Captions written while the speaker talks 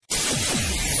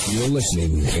You're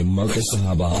listening to Marcus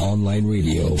Sahaba Online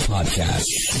Radio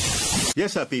Podcast.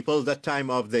 Yes, sir, people, that time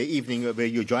of the evening where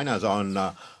you join us on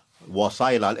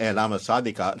Wasail Al-I'lam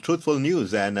Al-Sadiqa, Truthful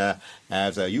News. And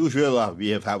as usual,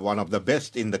 we have one of the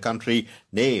best in the country,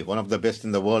 nay, one of the best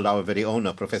in the world, our very own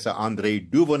Professor Andre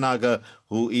Duvanage,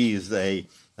 who is a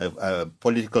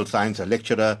political science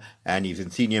lecturer, and he's in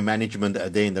senior management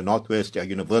there in the Northwest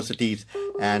universities.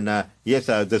 And this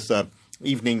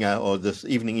evening,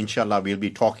 inshallah, we'll be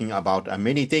talking about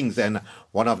many things. And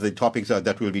one of the topics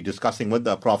that we'll be discussing with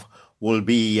the Prof will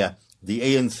be the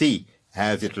ANC.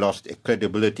 Has it lost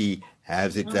credibility?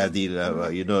 Has it the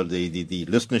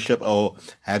listenership, or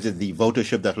has it the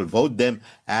votership that will vote them?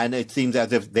 And it seems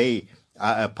as if they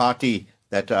are a party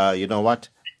that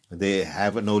they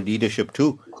have no leadership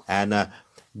too. And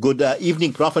good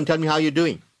evening, Prof, and tell me how you're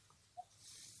doing.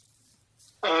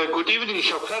 Good evening,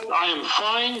 Shafaat. I am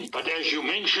fine, but as you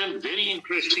mentioned, very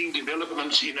interesting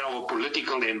developments in our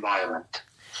political environment.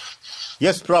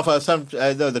 Yes, Prof,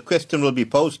 the question will be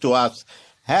posed to us.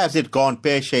 Has it gone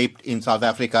pear-shaped in South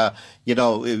Africa? You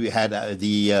know, we had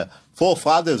the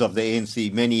forefathers of the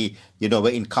ANC, many, were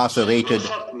incarcerated.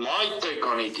 My take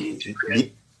on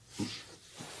it.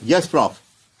 Yes, Prof.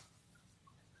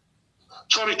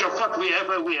 Sorry, Shafaat, we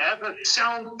have a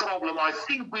sound problem. I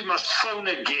think we must phone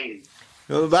again.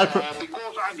 Because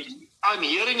I'm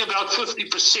hearing about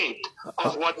 50%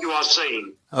 of what you are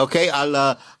saying. Okay,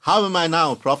 how am I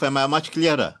now, Prof? Am I much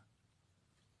clearer?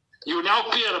 You're now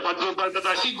clearer, but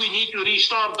I think we need to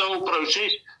restart the whole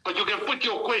process. But you can put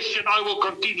your question, I will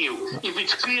continue. If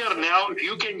it's clear now, if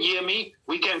you can hear me,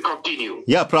 we can continue.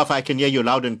 Yeah, Prof, I can hear you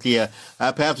loud and clear.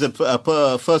 Perhaps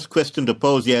the first question to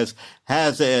pose is,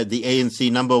 has the ANC,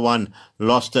 number one,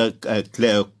 lost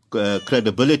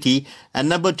credibility? And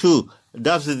number two,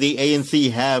 does the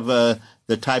ANC have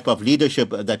the type of leadership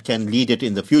that can lead it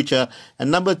in the future?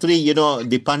 And number three,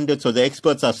 the pundits or the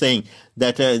experts are saying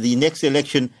that the next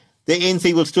election, the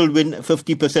ANC will still win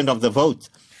 50% of the votes.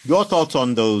 Your thoughts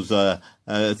on those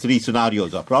three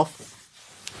scenarios, Prof?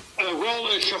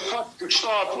 Shafaat, to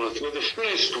start with the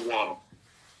first one,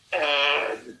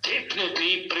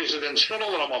 definitely President Cyril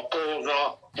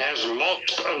Ramaphosa has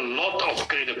lost a lot of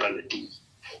credibility.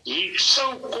 His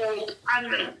so-called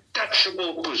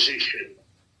untouchable position,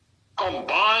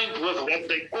 combined with what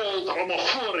they called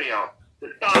Ramaphoria, the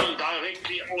time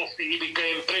directly after he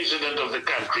became president of the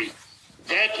country,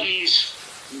 that is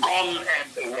gone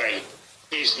and away.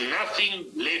 There's nothing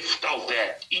left of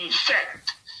that. In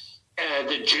fact,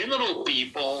 the general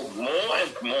people more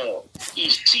and more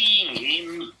is seeing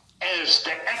him as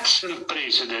the absent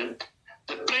president,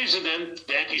 the president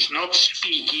that is not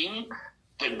speaking,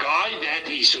 the guy that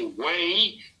is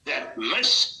away, that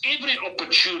missed every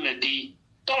opportunity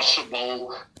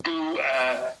possible to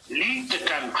lead the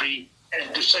country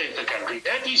and to save the country.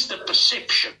 That is the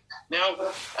perception. Now,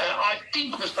 I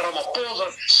think Mr.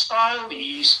 Ramaphosa's style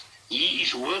is he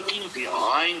is working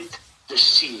behind the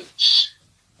scenes.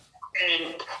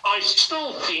 And I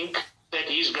still think that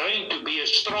he's going to be a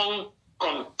strong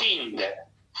contender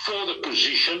for the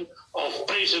position of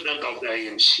president of the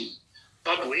ANC.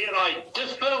 But where I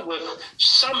differ with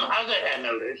some other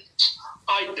analysts,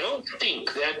 I don't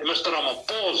think that Mr.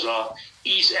 Ramaphosa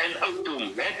is an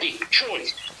automatic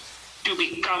choice to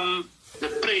become the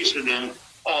president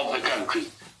of the country.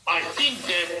 I think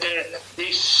that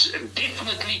there's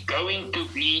definitely going to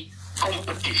be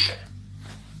competition.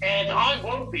 And I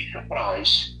won't be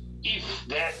surprised if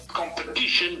that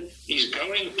competition is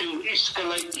going to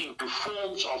escalate into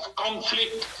forms of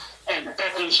conflict and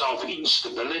patterns of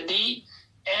instability.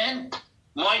 And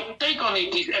my take on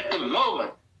it is, at the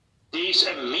moment, there's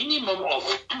a minimum of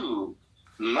two,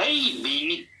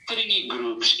 maybe three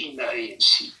groups in the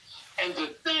ANC. And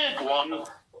the third one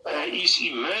is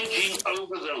emerging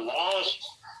over the last,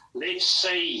 let's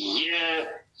say, year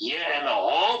and a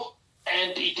half,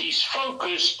 and it is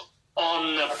focused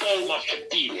on Paul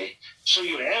Mashatile. So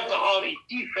you have the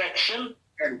RET faction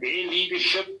and their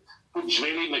leadership,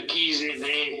 Zweli Mkhize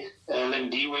there,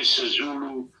 Lindiwe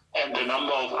Sisulu, and a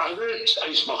number of others,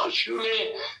 Ace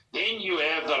Magashule. Then you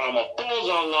have the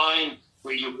Ramaphosa line,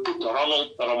 where you put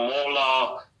Ronald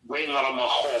Ramola, Gwen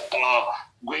Ramakgopa,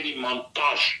 Gwedi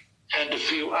Montash, and a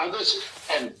few others.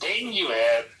 And then you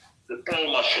have the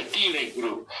Paul Mashatile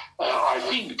group. I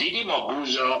think Didi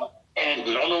Mabuza and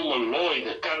Lono Molloy,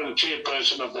 the current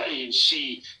chairperson of the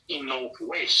ANC in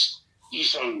Northwest,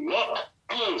 is a lot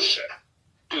closer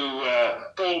to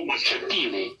Paul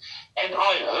Mashatile. And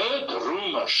I heard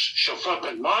rumors, Shafaat,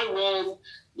 in my world,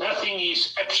 nothing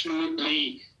is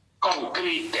absolutely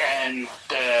concrete and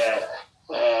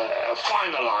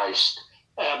finalized.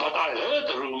 but I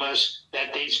heard rumors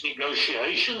that there's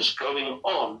negotiations going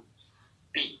on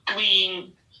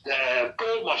between the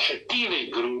Paul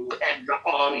Mashatile group and the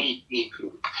REP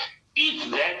group. If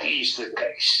that is the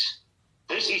case,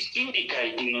 this is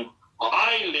indicating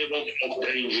high levels of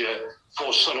danger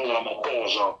for Cyril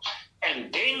Ramaphosa.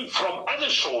 And then from other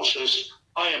sources,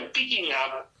 I am picking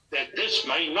up that this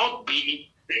may not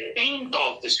be the end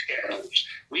of the scandals.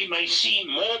 We may see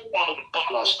more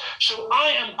palas. So I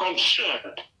am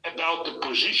concerned about the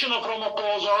position of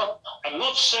Ramaphosa. I'm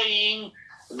not saying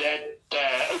that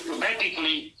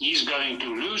automatically he's going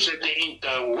to lose at the end,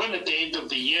 win at the end of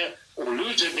the year, or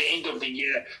lose at the end of the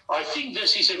year. I think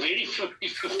this is a very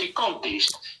 50-50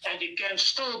 contest, and it can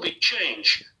still be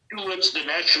changed towards the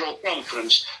national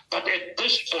conference. But at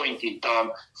this point in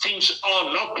time, things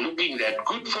are not looking that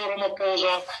good for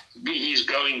Ramaphosa. He's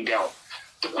going down.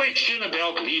 The question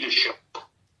about leadership.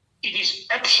 It is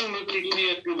absolutely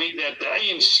clear to me that the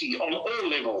ANC on all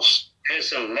levels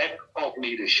has a lack of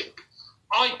leadership.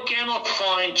 I cannot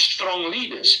find strong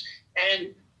leaders.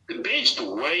 And the best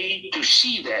way to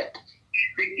see that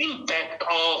is the impact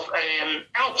of an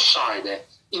outsider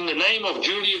in the name of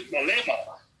Julius Malema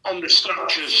on the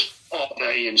structures of the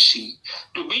ANC.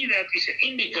 To me, that is an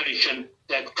indication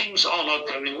that things are not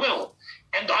going well.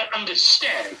 And I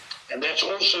understand, and that's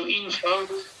also info,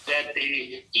 that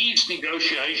there is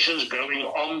negotiations going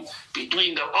on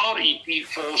between the REP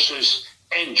forces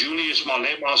and Julius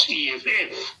Malema's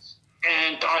EFF.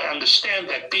 And I understand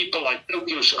that people like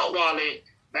Tokyo Sekwale,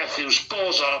 Matthew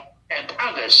Sposa, and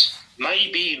others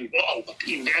may be involved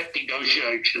in that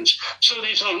negotiations. So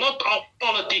there's a lot of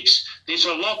politics, there's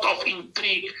a lot of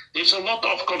intrigue, there's a lot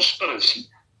of conspiracy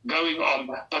going on,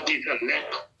 but there's a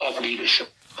lack of leadership.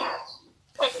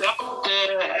 About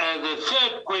the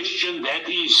third question, that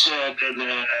is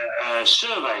the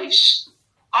surveys.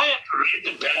 I have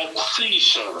read about 3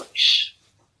 surveys.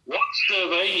 One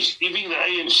survey is giving the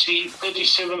ANC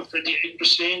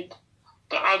 37-38%.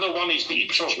 The other one is the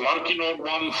Ipsos Markinor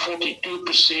one,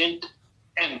 42%.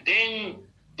 And then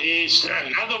there's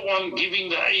another one giving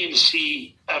the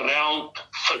ANC around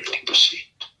 50%.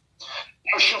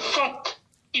 Now, Shafaat,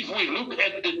 if we look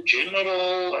at the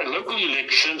general local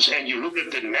elections and you look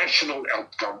at the national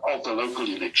outcome of the local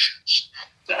elections,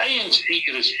 the ANC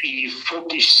received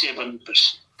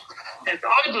 47%. And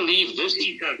I believe this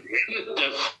is a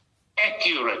relative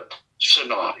accurate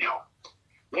scenario.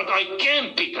 What I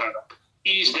can pick up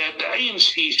is that the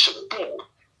ANC support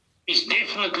is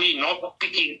definitely not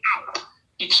picking up.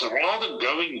 It's rather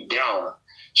going down.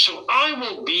 So I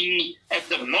will be, at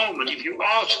the moment, if you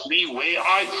ask me where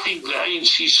I think the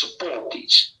ANC support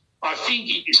is, I think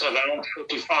it is around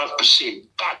 45%.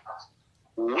 But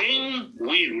when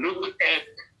we look at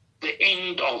the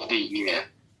end of the year,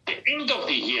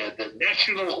 the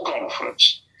national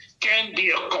conference can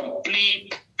be a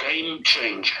complete game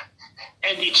changer.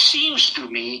 And it seems to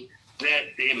me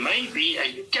that there may be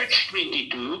a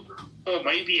catch-22 or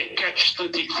maybe a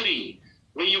catch-33,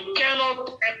 where you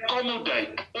cannot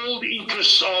accommodate all the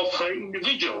interests of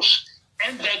individuals,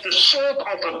 and that a sort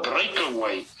of a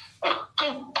breakaway, a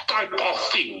cope type of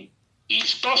thing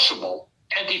is possible.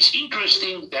 And it's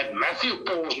interesting that Matthew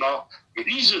Posner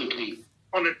recently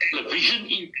on a television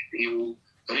interview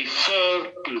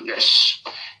referred to this.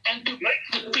 And to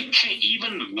make the picture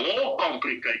even more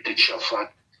complicated, Shafaat,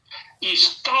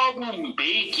 is Thabo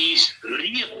Mbeki's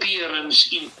reappearance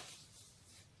in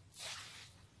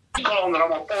on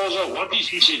Ramaphosa. What is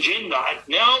his agenda? And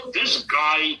now this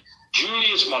guy,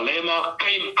 Julius Malema,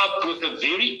 came up with a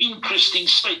very interesting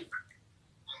statement.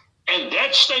 And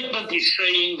that statement is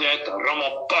saying that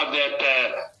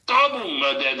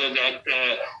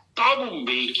Thabo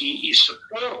Mbeki is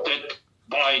supported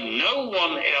by no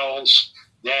one else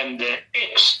than the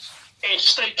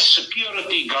ex-state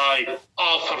security guy,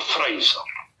 Arthur Fraser.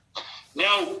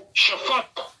 Now,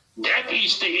 Shafaat, that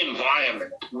is the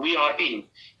environment we are in.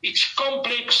 It's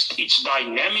complex, it's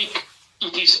dynamic,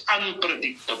 it is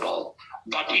unpredictable.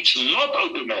 But it's not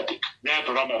automatic that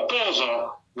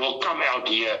Ramaphosa will come out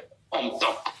here on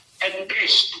top. At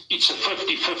best, it's a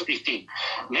 50-50 thing.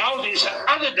 Now there's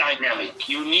another dynamic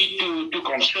you need to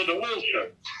consider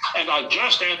also. And I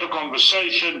just had a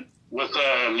conversation with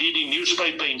a leading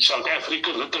newspaper in South Africa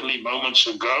literally moments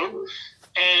ago.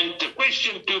 And the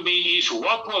question to me is,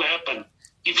 what will happen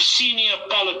if senior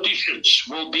politicians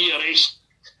will be arrested?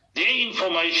 Their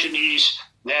information is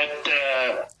that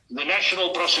the National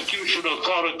Prosecution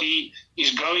Authority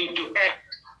is going to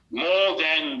act more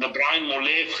than the Brian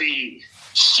Molefe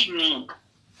Singh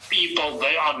people.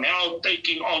 They are now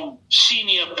taking on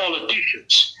senior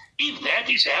politicians. If that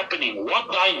is happening, what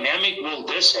dynamic will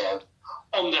this have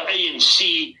on the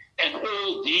ANC and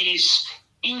all these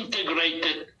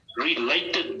integrated,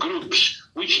 related groups,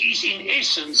 which is in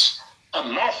essence a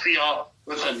mafia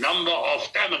with a number of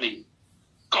family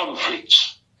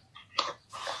conflicts.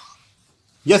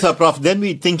 Yes, sir, Prof. Then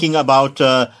we're thinking about,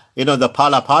 the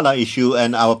Pala issue,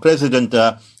 and our president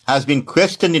has been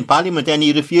questioned in Parliament and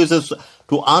he refuses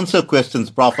to answer questions,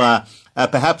 Prof.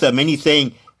 Perhaps many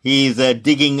saying he's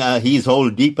digging his hole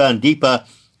deeper and deeper,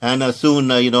 and soon,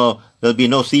 there'll be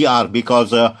no CR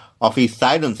because of his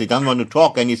silence. He doesn't want to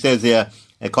talk, and he says,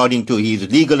 according to his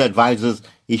legal advisors,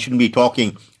 he shouldn't be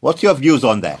talking. What's your views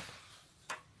on that?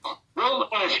 Well,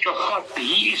 Shafaat,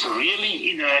 he is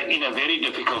really in a very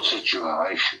difficult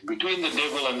situation between the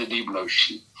devil and the deep blue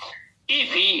sea.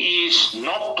 If he is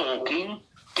not talking,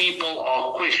 people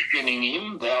are questioning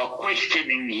him. They are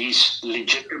questioning his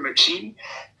legitimacy.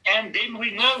 And then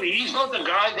we know he's not the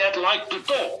guy that likes to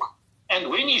talk. And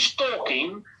when he's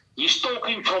talking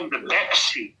from the back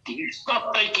seat. He's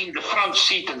not taking the front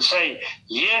seat and saying,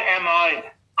 here am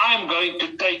I'm going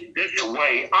to take this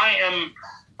way. I am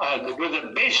with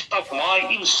the best of my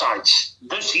insights.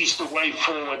 This is the way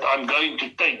forward. I'm going to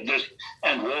take this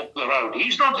and walk the road.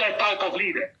 He's not that type of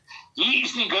leader. He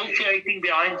is negotiating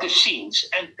behind the scenes,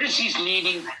 and this is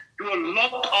leading to a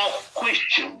lot of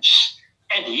questions,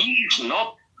 and he is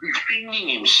not defending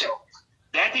himself.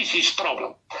 That is his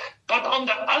problem. But on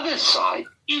the other side,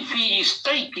 if he is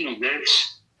taking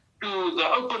this to the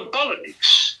open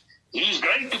politics, he's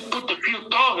going to put a few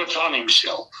targets on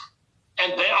himself,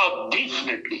 and they are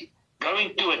definitely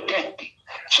going to attack him.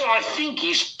 So I think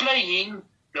he's playing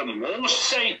the more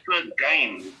safer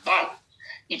game, but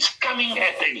it's coming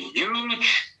at a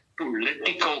huge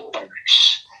political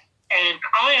price. And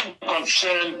I am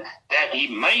concerned that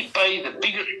he may pay the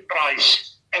biggest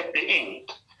price at the end.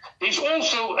 There's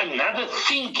also another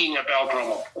thinking about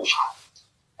Ramaphosa,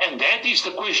 and that is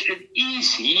the question,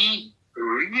 is he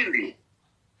really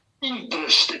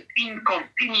interested in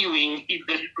continuing in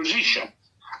this position?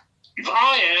 If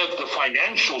I have the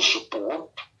financial support,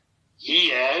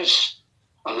 he has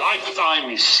a lifetime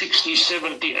is 60,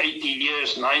 70, 80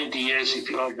 years, 90 years, if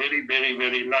you are very, very,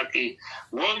 very lucky.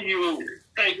 Will you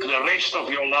take the rest of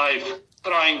your life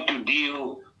trying to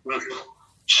deal with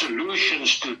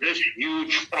solutions to this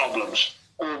huge problems,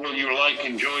 or will you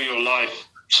enjoy your life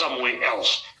somewhere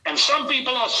else? And some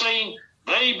people are saying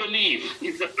they believe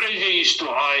if the pressure is too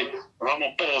high,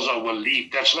 Ramaphosa will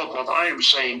leave. That's not what I am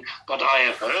saying, but I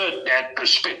have heard that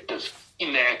perspective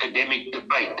in the academic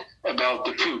debate about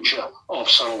the future of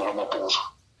Cyril Ramaphosa.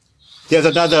 There's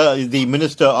another, the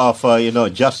Minister of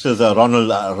Justice, Ronald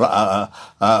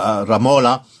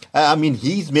Ramola.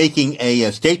 He's making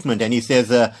a statement, and he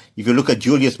says, if you look at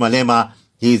Julius Malema,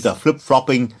 he's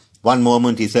flip-flopping. One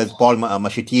moment he says Paul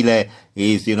Mashatile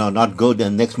is, not good,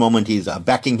 and next moment he's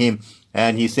backing him.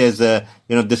 And he says,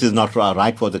 this is not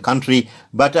right for the country.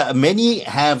 But many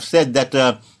have said that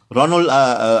Ronald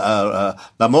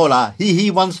Lamola,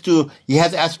 he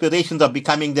has aspirations of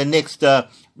becoming the next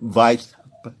vice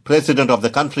president of the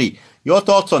country. Your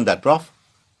thoughts on that, Prof?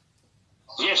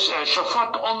 Yes,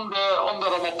 Shafaat, on the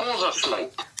Ramaphosa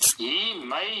slate, he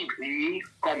may be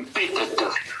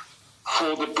competitive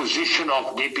for the position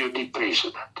of deputy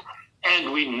president.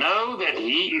 And we know that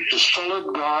he is a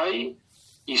solid guy.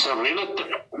 He's a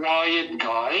relatively quiet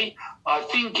guy. I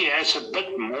think he has a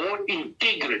bit more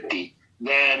integrity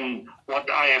than what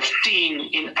I have seen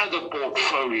in other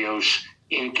portfolios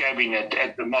in cabinet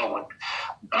at the moment.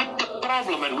 But the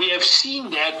problem, and we have seen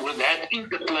that with that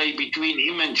interplay between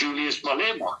him and Julius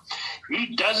Malema,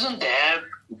 he doesn't have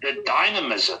the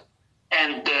dynamism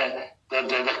and the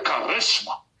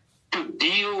charisma to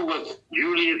deal with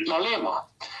Julius Malema.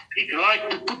 It's like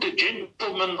to put a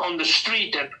gentleman on the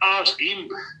street and ask him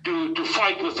to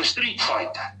fight with a street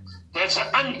fighter. That's an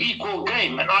unequal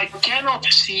game, and I cannot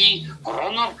see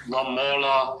Ronald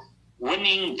Lamola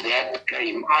winning that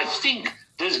game. I think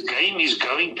this game is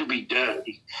going to be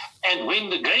dirty. And when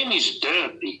the game is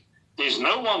dirty, there's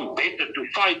no one better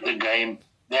to fight the game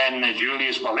than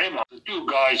Julius Malema. The two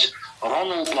guys,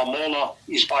 Ronald Lamola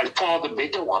is by far the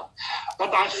better one.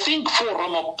 But I think for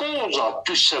Ramaphosa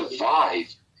to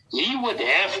survive, he would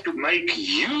have to make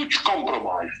huge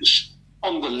compromises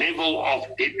on the level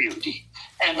of deputy.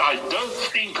 And I don't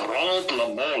think Ronald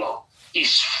Lamola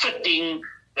is fitting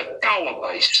the power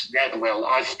base that well.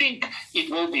 I think it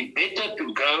will be better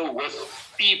to go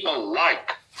with people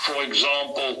like, for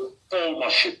example, Paul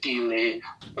Mashatile,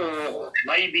 or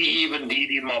maybe even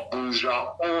Didi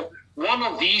Mabuza, or one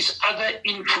of these other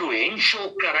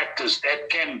influential characters that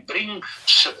can bring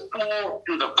support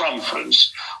to the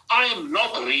conference. I am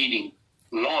not reading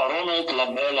Ronald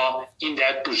Lamola in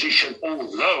that position,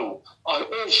 although I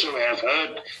also have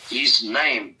heard his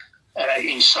name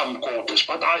in some quarters.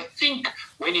 But I think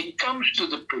when it comes to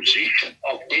the position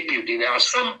of deputy, there are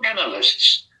some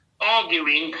analysts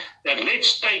arguing that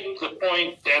let's take the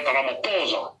point that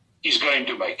Ramaphosa is going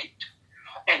to make it.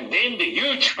 And then the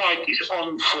huge fight is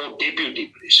on for deputy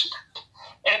president.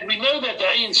 And we know that the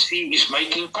ANC is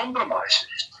making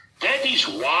compromises. That is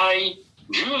why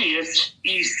Julius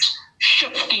is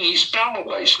shifting his power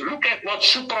base. Look at what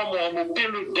Supramo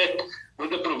Mopelo did with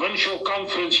the provincial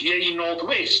conference here in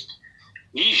Northwest.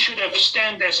 He should have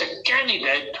stand as a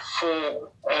candidate for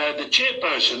the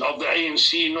chairperson of the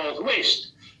ANC Northwest.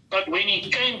 But when he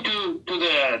came to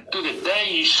the day,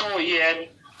 he saw he had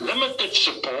limited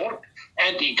support,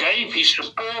 and he gave his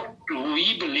support to who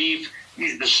he believed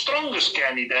is the strongest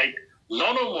candidate,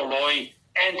 Nono Moloi,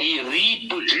 and he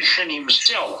repositioned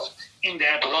himself in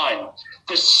that line.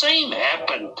 The same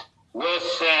happened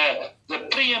with the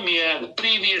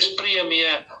previous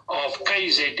premier of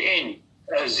KZN,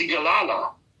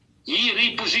 Zigalala. He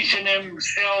repositioned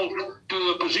himself to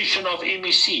a position of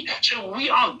MEC. So we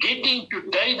are getting,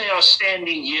 today they are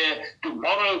standing here,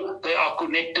 tomorrow they are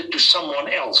connected to someone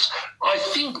else. I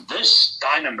think this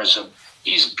dynamism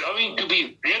is going to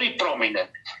be very prominent,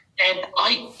 and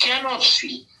I cannot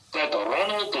see that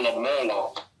Ronald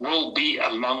Lamola will be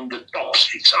among the top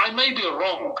 6. I may be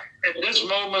wrong. At this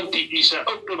moment, it is an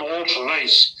open horse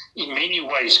race in many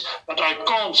ways, but I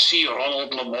can't see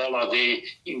Ronald Lamola there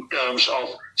in terms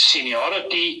of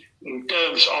seniority, in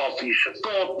terms of his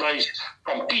support base,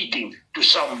 competing with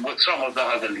some of the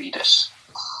other leaders.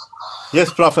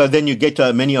 Yes, Prof. Then you get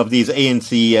many of these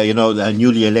ANC,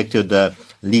 newly elected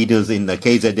leaders in the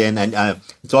KZN, and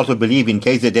it's also believed in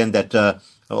KZN that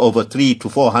over 300 to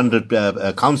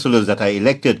 400 councillors that are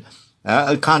elected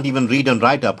can't even read and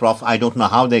write, Prof. I don't know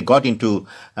how they got into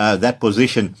that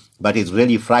position, but it's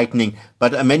really frightening.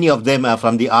 But many of them are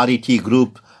from the RET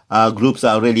groups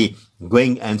are really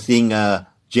going and seeing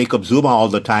Jacob Zuma all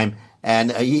the time.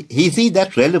 And is he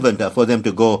that relevant for them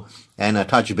to go and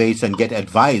touch base and get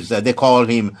advice? They call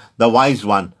him the wise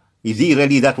one. Is he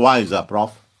really that wise,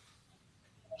 Prof?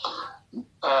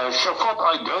 Shafaat,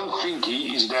 I don't think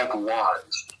he is that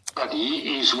wise, but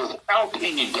he is without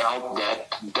any doubt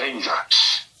that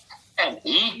dangerous. And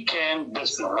he can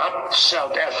disrupt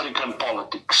South African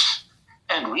politics.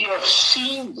 And we have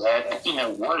seen that in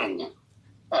a way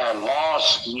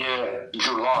last year,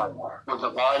 July, with the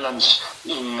violence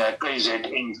in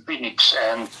KZN Phoenix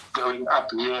and going up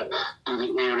here to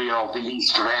the area of the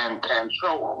East Rand and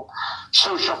so on.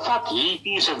 So Shafaat,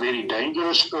 he is a very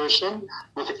dangerous person.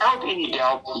 Without any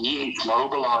doubt, he is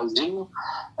mobilizing.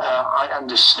 I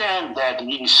understand that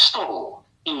he is still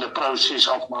in the process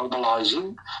of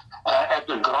mobilizing. At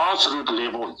the grassroots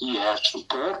level, he has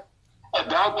support.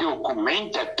 About your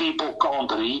comment that people can't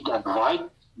read and write,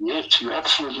 yes, you're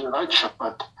absolutely right,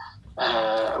 Shafaat.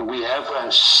 We have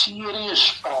a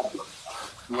serious problem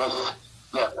with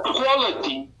the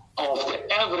quality of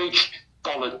the average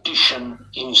politician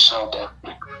in South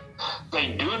Africa.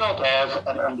 They do not have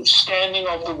an understanding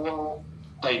of the world.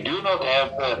 They do not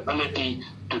have the ability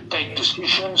to take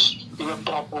decisions in a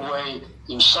proper way.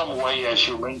 In some way, as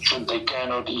you mentioned, they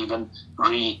cannot even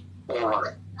read or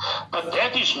write. But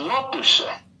that is not to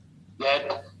say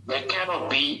that they cannot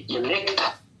be elected.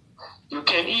 You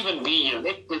can even be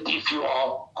elected if you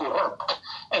are corrupt.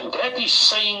 And that is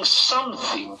saying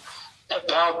something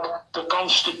about the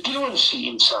constituency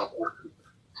in South Africa.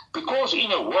 Because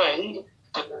in a way,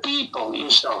 the people in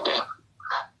South Africa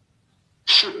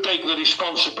should take the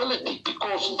responsibility,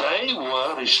 because they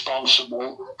were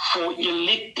responsible for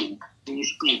electing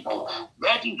these people.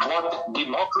 That is what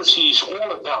democracy is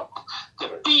all about. The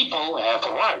people have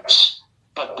rights,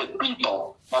 but the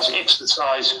people must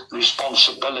exercise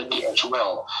responsibility as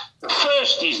well. The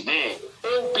first is there.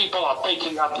 All people are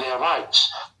taking up their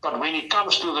rights. But when it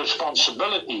comes to the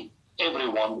responsibility,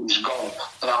 everyone is gone.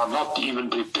 They are not even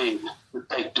prepared to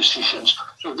take decisions.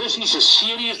 So this is a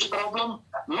serious problem,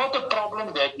 not a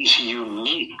problem that is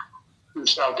unique to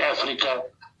South Africa,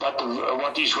 but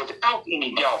what is without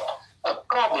any doubt a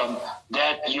problem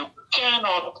that you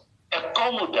cannot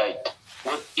accommodate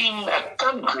within a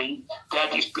country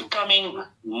that is becoming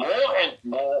more and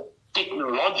more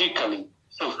technologically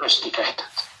sophisticated.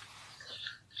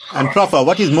 And Prof,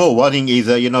 what is more worrying is,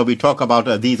 we talk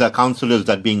about these are councillors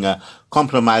that are being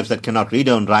compromised, that cannot read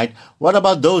and write. What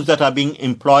about those that are being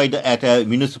employed at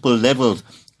municipal levels?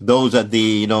 Those at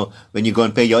the, when you go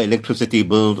and pay your electricity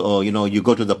bills, or, you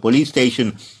go to the police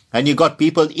station and you got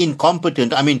people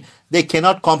incompetent. I mean, they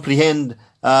cannot comprehend,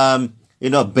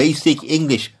 basic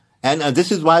English. And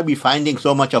this is why we're finding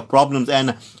so much of problems.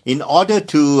 And in order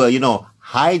to,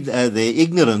 hide the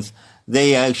ignorance,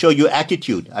 they show you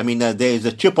attitude. I mean, there is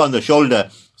a chip on the shoulder,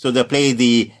 so they play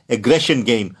the aggression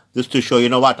game just to show,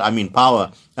 I'm in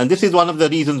power. And this is one of the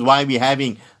reasons why we're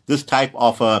having this type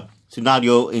of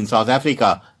scenario in South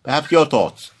Africa. Perhaps your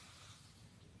thoughts?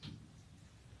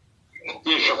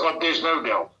 Yes, Shafaat, there's no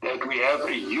doubt that we have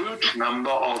a huge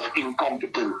number of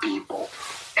incompetent people.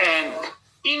 And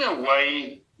in a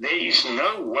way, there is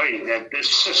no way that this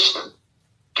system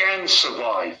can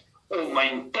survive or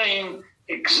maintain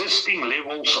existing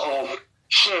levels of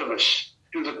service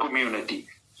to the community.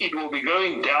 It will be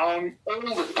going down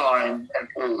all the time and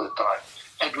all the time.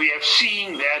 And we have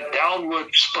seen that downward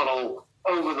spiral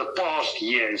over the past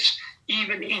years,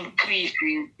 even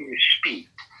increasing in speed.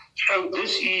 So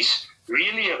this is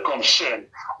really a concern.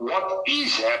 What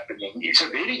is happening is a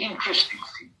very interesting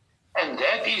thing, and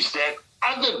that is that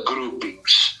other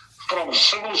groupings from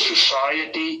civil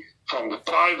society, from the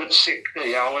private sector,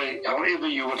 however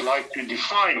you would like to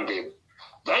define them,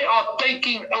 they are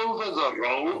taking over the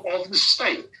role of the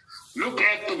state. Look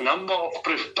at the number of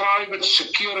private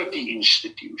security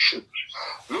institutions.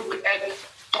 Look at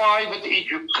private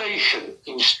education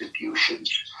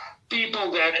institutions.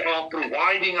 People that are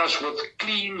providing us with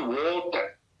clean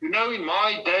water. In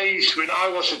my days when I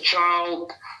was a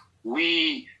child,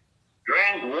 we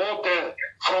drank water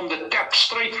from the tap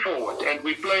straight forward, and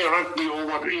we play rugby or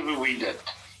whatever we did.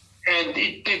 And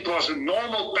it was a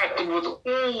normal pattern with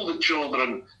all the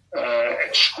children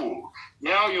at school.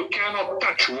 Now you cannot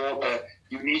touch water,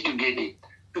 you need to get it.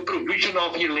 The provision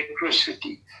of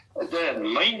electricity, the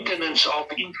maintenance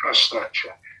of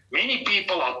infrastructure. Many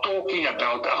people are talking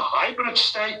about a hybrid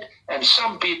state, and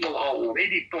some people are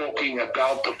already talking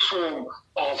about the form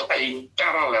of a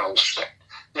parallel state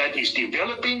that is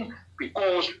developing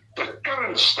because the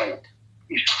current state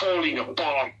is falling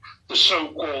apart, the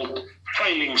so-called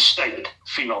failing state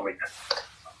phenomenon.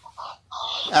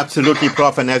 Absolutely,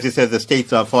 Prof. And as you said, the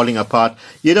states are falling apart.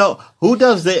 Who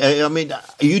does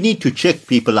you need to check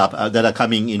people up that are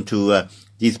coming into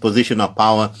this position of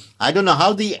power. I don't know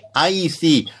how the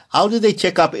IEC, how do they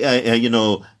check up,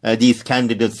 these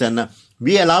candidates? And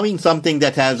we're allowing something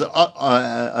that has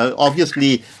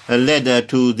obviously led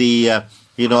to the,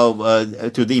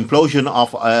 to the implosion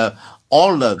of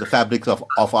all the fabrics of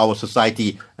our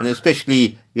society, and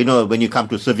especially, when you come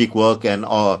to civic work and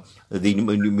the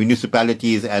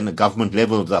municipalities and government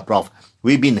levels, Prof.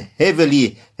 We've been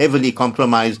heavily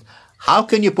compromised. How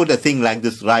can you put a thing like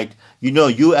this right?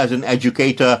 You as an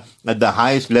educator at the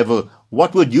highest level,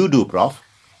 what would you do, Prof?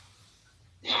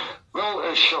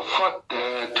 Well,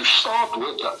 Shafaat, to start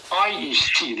with, the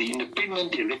IEC, the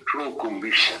Independent Electoral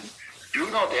Commission, do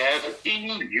not have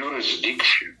any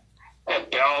jurisdiction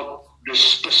about the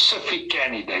specific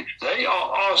candidates. They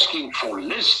are asking for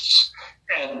lists,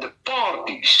 and the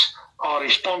parties are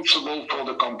responsible for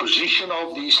the composition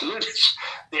of these lists.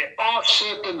 There are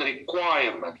certain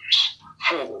requirements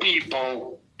for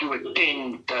people to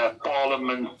attend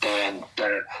Parliament and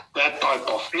that type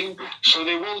of thing. So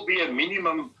there will be a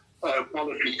minimum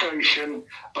qualification.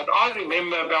 But I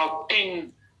remember about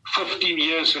 10, 15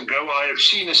 years ago, I have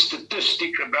seen a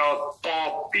statistic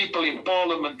about people in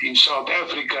Parliament in South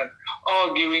Africa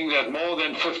arguing that more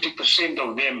than 50%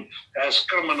 of them has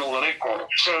criminal records.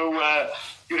 So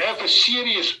you have a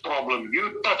serious problem.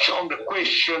 You touch on the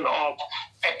question of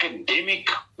academic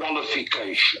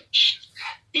qualifications.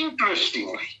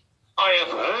 Interestingly, I have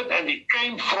heard, and it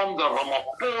came from the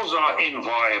Ramaphosa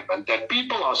environment, that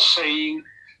people are saying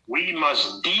we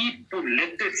must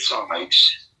depoliticize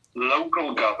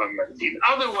local government. In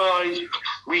other words,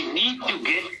 we need to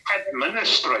get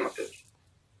administrators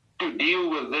to deal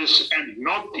with this and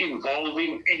not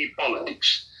involving any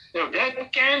politics. Now,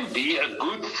 that can be a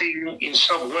good thing in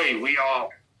some way. We are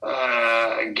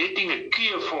getting a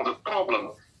cure for the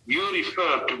problem you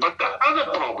refer to. But the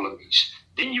other problem is,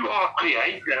 then you are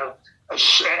creating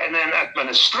an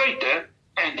administrator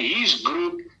and his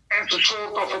group as a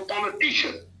sort of a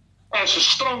politician, as a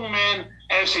strong man,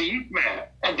 as a hitman.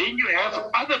 And then you have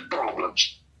other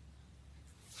problems.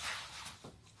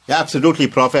 Yeah, absolutely,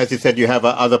 Prof. As you said, you have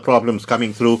other problems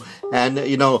coming through. And,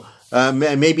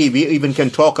 maybe we even can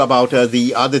talk about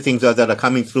the other things that are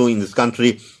coming through in this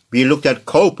country. We looked at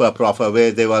COPE, Prof,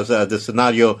 where there was the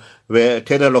scenario where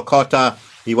Terra Lokota,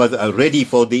 he was ready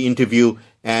for the interview,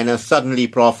 and suddenly,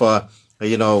 Prof,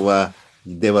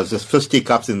 there was just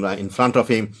fisticuffs in front of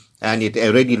him, and it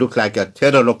already looked like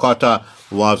Terra Lokota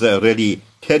was really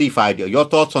terrified. Your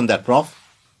thoughts on that, Prof?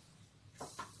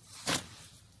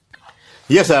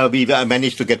 Yes, we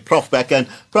managed to get Prof back. And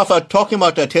Prof, talking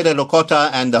about Tere Lokota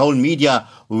and the whole media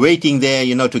waiting there,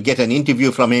 to get an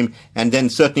interview from him. And then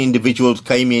certain individuals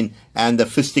came in and the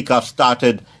fisticuffs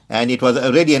started. And it was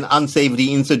already an unsavory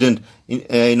incident,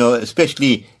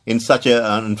 especially in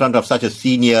front of such a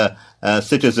senior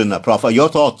citizen. Prof, your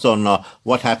thoughts on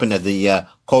what happened at the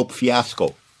Cope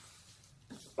fiasco?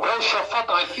 Well, Shafaat,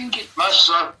 I think it must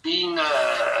have been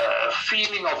a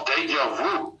feeling of deja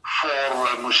vu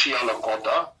for Musia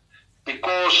Lakota,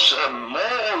 because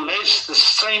more or less the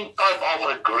same type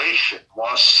of aggression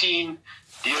was seen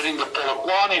during the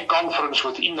Polokwane conference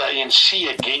within the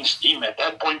ANC against him. At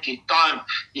that point in time,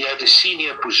 he had a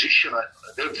senior position. I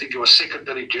don't think he was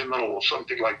Secretary General or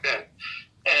something like that.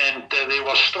 And there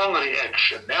was strong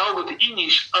reaction. Now within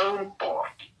his own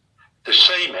party, the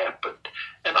same happened.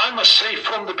 And I must say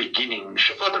from the beginning,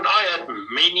 Shafaat and I had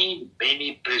many,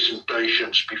 many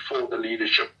presentations before the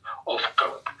leadership of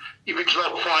COPE. If it's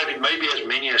not 5, it may be as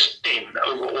many as 10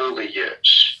 over all the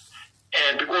years.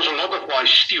 And because a lot of my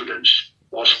students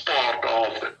was part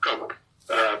of the COPE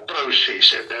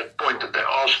process at that point that they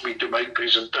asked me to make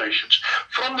presentations.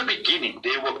 From the beginning,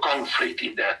 there were conflict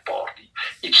in that party.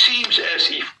 It seems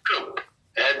as if COPE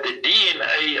had the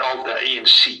DNA of the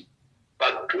ANC,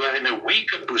 but were in a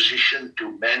weaker position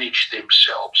to manage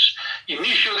themselves.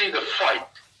 Initially, the fight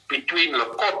between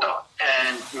Lakota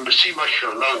and Msima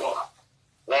Shalowa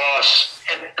was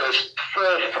at the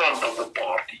forefront of the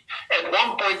party. At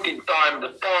one point in time, the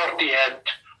party had,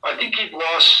 I think it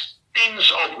was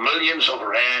tens of millions of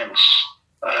rands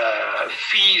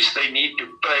fees they need to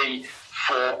pay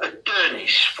for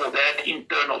attorneys for that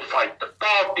internal fight. The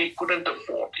party couldn't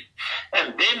afford it.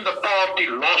 And then the party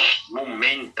lost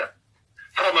momentum.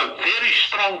 From a very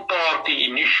strong party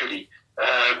initially,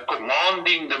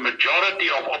 commanding the majority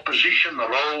of opposition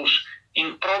roles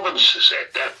in provinces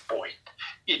at that point,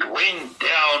 it went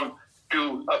down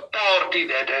to a party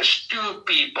that has 2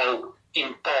 people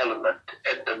in parliament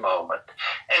at the moment.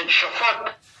 And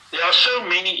Shafaat, there are so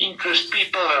many interest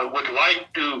people would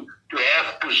like to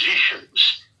have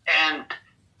positions, and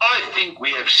I think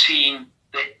we have seen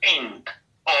the end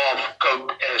of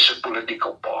COPE as a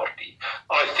political party.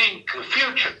 I think the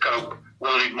future COPE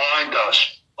will remind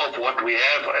us of what we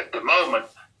have at the moment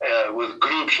with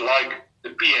groups like the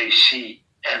PAC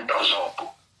and AZAPU.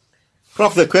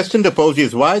 Prof, the question to pose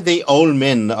is why the old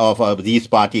men of these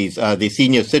parties, the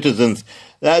senior citizens,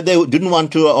 they didn't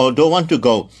want to or don't want to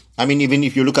go. I mean, even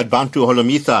if you look at Bantu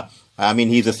Holomisa, I mean,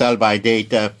 he's a sell-by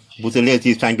date. Buthelezi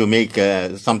is trying to make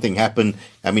something happen.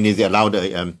 I mean, he's allowed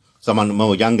someone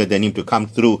more younger than him to come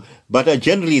through. But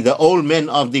generally, the old men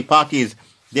of the parties,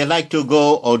 they like to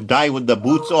go or die with the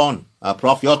boots on.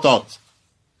 Prof, your thoughts?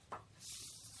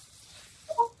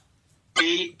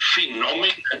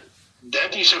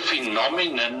 That is a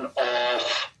phenomenon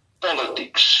of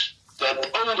politics, that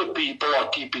older people are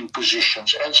keeping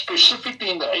positions, and specifically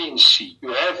in the ANC,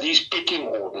 you have these pecking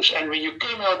orders, and when you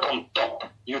came out on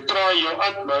top, you try your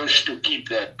utmost to keep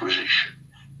that position.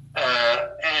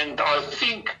 And I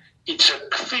think it's a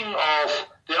thing of,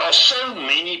 there are so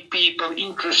many people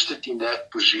interested in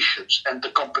that positions, and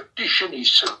the competition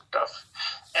is so tough.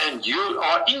 And you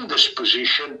are in this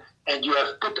position, and you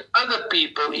have put other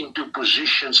people into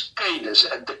positions, cadres,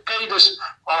 and the cadres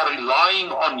are relying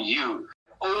on you.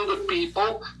 Older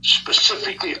people,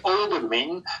 specifically older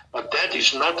men, but that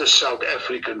is not a South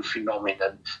African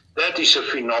phenomenon. That is a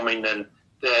phenomenon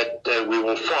that we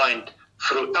will find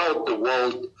throughout the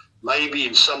world. Maybe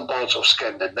in some parts of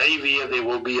Scandinavia there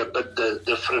will be a bit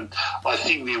different. I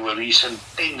think there were recent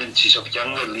tendencies of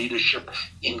younger leadership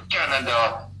in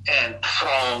Canada and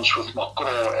France with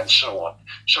Macron and so on.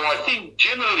 So I think,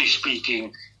 generally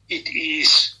speaking, it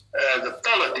is the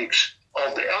politics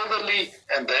of the elderly,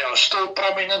 and they are still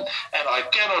prominent, and I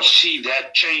cannot see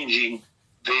that changing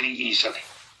very easily.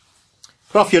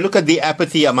 Prof, you look at the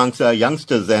apathy amongst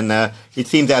youngsters, and it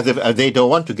seems as if they don't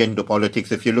want to get into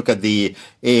politics. If you look at the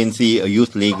ANC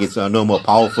Youth League, it's no more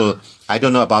powerful. I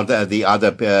don't know about the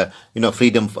other,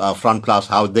 Freedom Front Plus,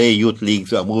 how their youth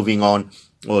leagues are moving on,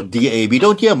 or DA. We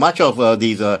don't hear much of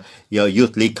these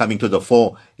youth league coming to the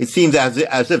fore. It seems as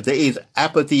if there is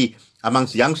apathy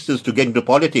amongst youngsters to get into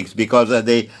politics because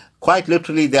they quite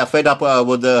literally they are fed up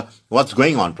with what's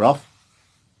going on, Prof.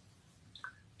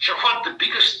 Shafaat, the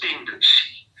biggest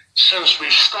tendency since we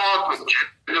start with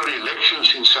general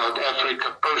elections in South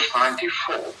Africa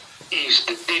post-94 is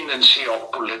the tendency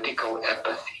of political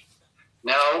apathy.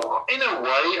 Now, in a way,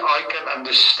 I can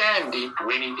understand it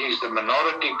when it is the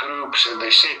minority groups and they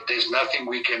said there's nothing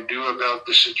we can do about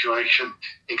the situation,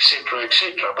 etc.,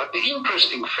 etc. But the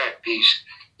interesting fact is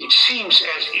it seems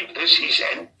as if this is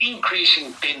an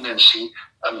increasing tendency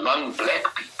among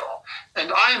black people.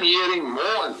 And I'm hearing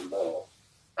more and more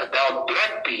about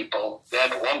black people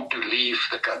that want to leave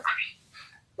the country.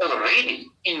 Already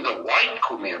in the white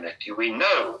community, we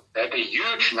know that a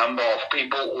huge number of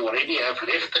people already have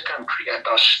left the country and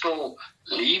are still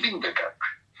leaving the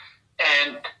country.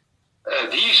 And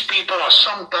these people are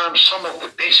sometimes some of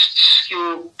the best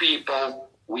skilled people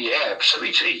we have. So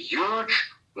it's a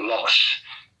huge loss.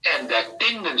 And that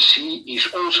tendency is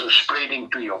also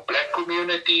spreading to your black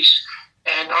communities.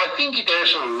 And I think it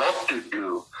has a lot to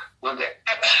do with the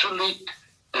absolute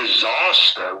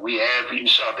disaster we have in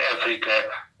South Africa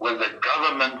with the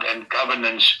government and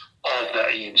governance of the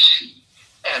ANC.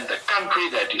 And the country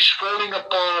that is falling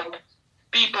apart,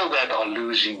 people that are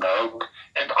losing hope.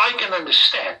 And I can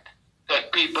understand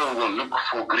that people will look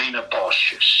for greener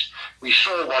pastures. We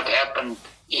saw what happened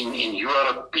in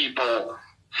Europe, people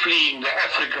fleeing the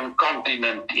African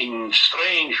continent in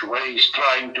strange ways,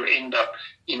 trying to end up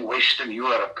in Western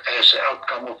Europe as an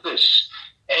outcome of this.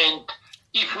 And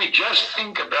if we just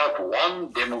think about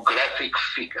one demographic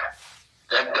figure,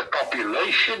 that the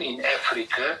population in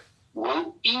Africa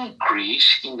will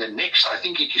increase in the next, I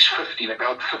think it is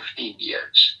about 15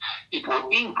 years. It will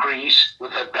increase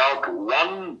with about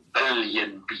 1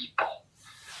 billion people.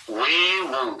 Where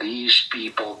will these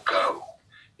people go?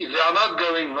 If they are not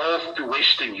going north to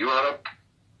Western Europe,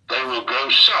 they will go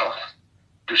south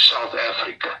to South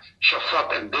Africa.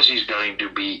 Shafaat, and this is going to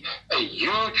be a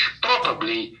huge,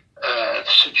 probably,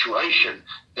 situation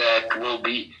that will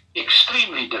be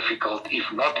extremely difficult,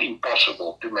 if not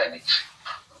impossible, to manage.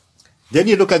 Then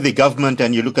you look at the government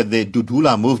and you look at the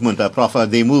Dudula movement, Prof.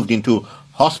 They moved into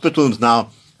hospitals now,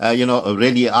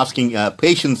 really asking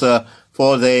patients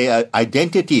for their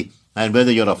identity and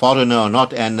whether you're a foreigner or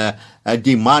not, and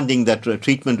demanding that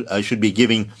treatment should be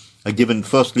given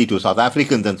firstly to South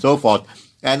Africans and so forth.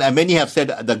 And many have said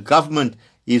the government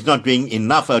is not doing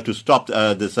enough to stop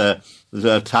this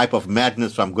type of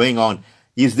madness from going on.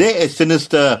 Is there a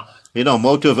sinister,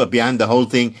 motive behind the whole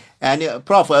thing? And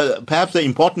Prof, perhaps the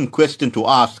important question to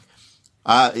ask: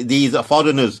 these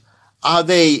foreigners, are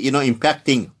they,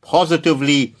 impacting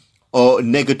positively or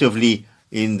negatively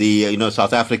in the,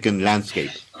 South African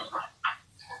landscape?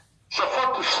 So,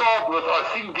 to start with, I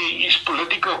think there is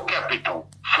political capital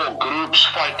for groups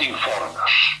fighting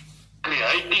foreigners,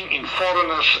 creating in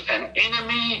foreigners an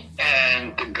enemy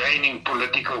and gaining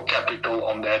political capital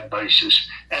on that basis.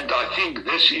 And I think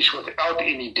this is without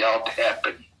any doubt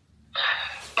happening.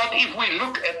 But if we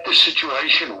look at the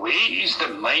situation, where is the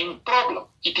main problem?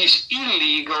 It is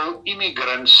illegal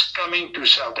immigrants coming to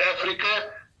South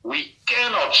Africa. We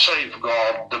cannot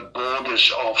safeguard the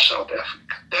borders of South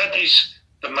Africa. That is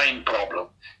the main problem.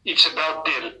 It's about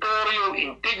territorial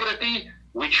integrity,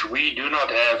 which we do not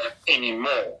have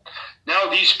anymore. Now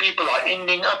these people are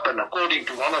ending up, and according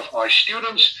to one of my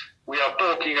students, we are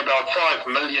talking about 5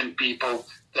 million people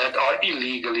that are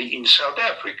illegally in South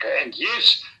Africa. And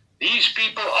yes, these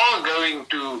people are going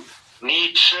to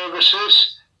need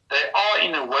services. They are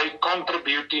in a way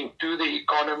contributing to the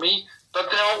economy,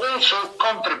 but they are also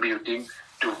contributing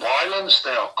to violence.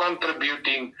 They are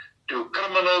contributing to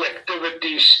criminal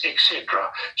activities, etc.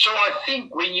 So I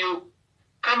think when you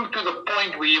come to the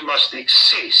point where you must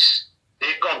assess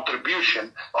their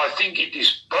contribution, I think it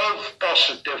is both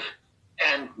positive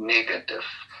and negative.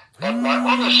 But my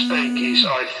honest take is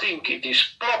I think it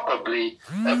is probably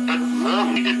a bit more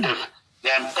negative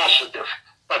than positive.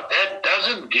 But that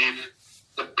doesn't give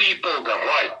the people the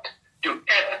right to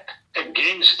act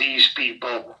against these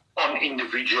people on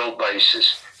individual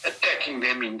basis, attacking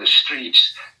them in the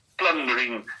streets,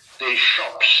 plundering their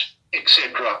shops,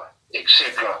 etc.,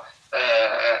 etc.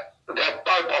 That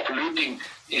type of looting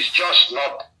is just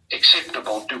not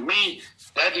acceptable. To me,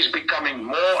 that is becoming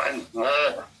more and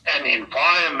more an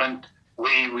environment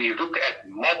where we look at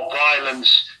mob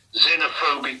violence,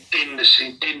 xenophobic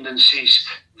tendencies,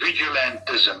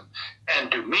 vigilantism. And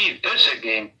to me, this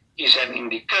again is an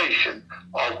indication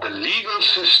of the legal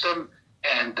system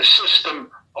and the system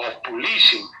of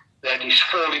policing that is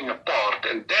falling apart,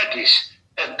 and that is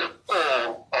at the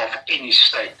core of any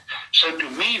state. So to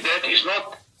me, that is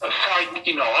not a fight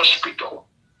in a hospital.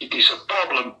 It is a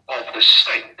problem of the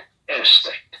state as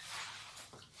state.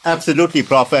 Absolutely,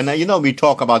 Prof. And, we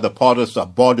talk about the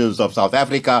borders of South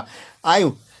Africa. I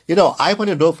want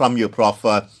to know from you, Prof,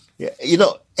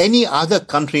 any other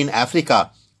country in Africa,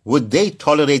 would they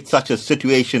tolerate such a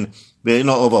situation where,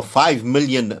 over 5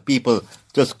 million people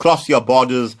just cross your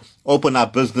borders, open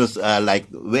up business like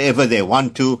wherever they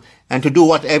want to, and to do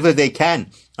whatever they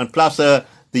can? And plus, the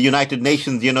United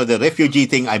Nations, the refugee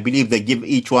thing, I believe they give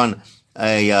each one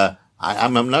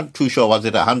I'm not too sure, was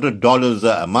it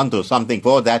 $100 a month or something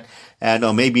for that, and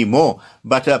or maybe more.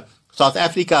 But South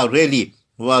Africa really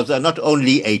was not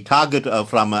only a target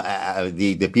from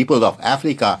the people of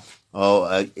Africa,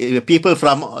 people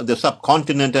from the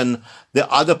subcontinent and the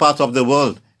other parts of the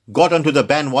world got onto the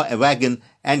bandwagon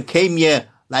and came here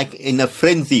like in a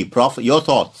frenzy. Prof, your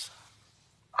thoughts?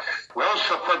 Well,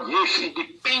 Shafaat, yes, it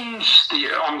depends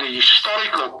on the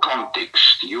historical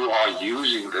context you are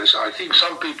using this. I think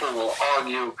some people will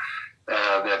argue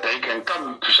that they can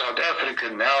come to South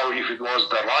Africa now if it was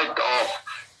the right of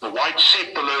the white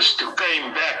settlers to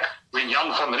came back when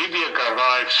young van Riebeeck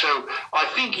arrived. So I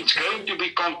think it's going to be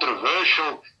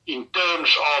controversial in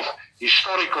terms of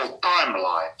historical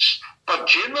timelines. But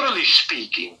generally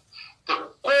speaking, the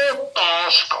core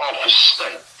task of a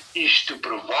state is to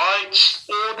provide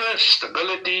order,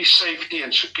 stability, safety,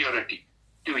 and security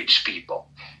to its people.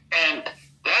 And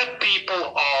that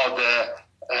people are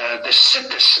the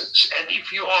citizens. And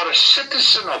if you are a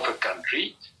citizen of a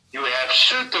country, you have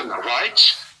certain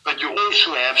rights, but you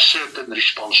also have certain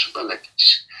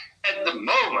responsibilities. At the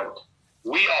moment,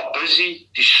 we are busy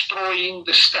destroying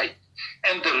the state.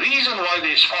 And the reason why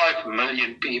there's 5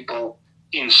 million people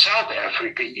in South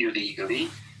Africa illegally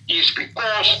is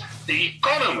because the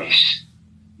economies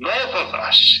north of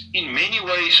us in many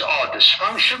ways are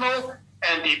dysfunctional,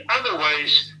 and in other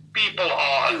ways people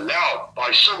are allowed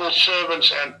by civil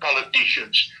servants and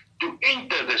politicians to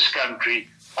enter this country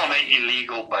on an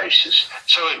illegal basis.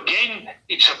 So again,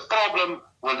 it's a problem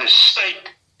with the state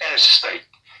as state.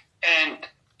 And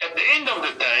at the end of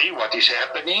the day, what is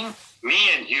happening, me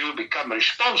and you become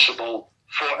responsible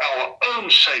for our own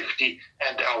safety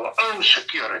and our own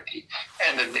security.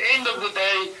 And at the end of the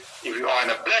day, if you are in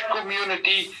a black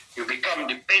community, you become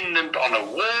dependent on a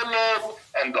warlord,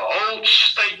 and the whole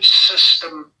state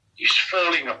system is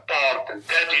falling apart, and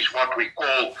that is what we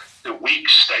call the weak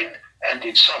state, and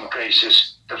in some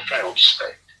cases, the failed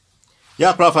state.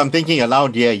 Yeah, Prof, I'm thinking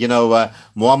aloud here.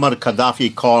 Muammar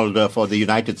Gaddafi called for the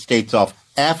United States of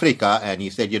Africa, and he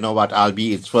said, you know what, I'll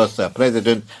be its first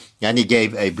president, and he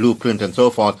gave a blueprint and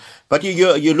so forth. But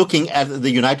you're looking at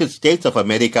the United States of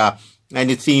America,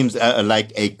 and it seems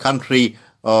like a country,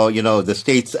 the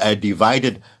states are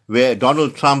divided, where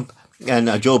Donald Trump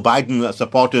and Joe Biden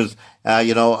supporters, are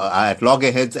at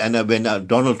loggerheads, and when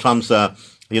Donald Trump's,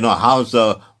 house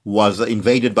was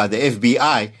invaded by the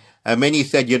FBI, many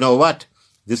said, you know what,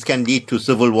 this can lead to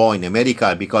civil war in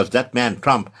America because that man,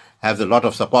 Trump, has a lot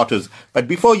of supporters. But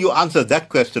before you answer that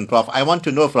question, Prof, I want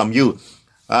to know from you,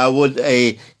 would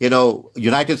a,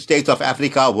 United States of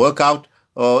Africa work out,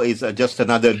 or is it just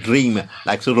another dream,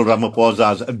 like Cyril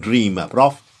Ramaphosa's dream,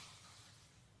 Prof?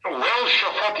 Well,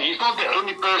 Shafaat, he's not the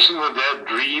only person with that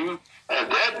dream.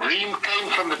 That dream came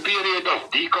from the period of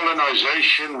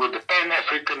decolonization with the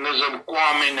Pan-Africanism,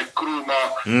 Kwame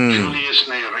Nkrumah, Julius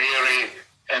Nyerere,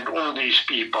 and all these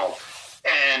people.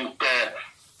 And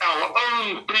our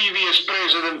own previous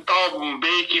president, Thabo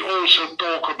Mbeki, also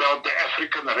talked about the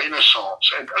African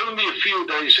Renaissance. And only a few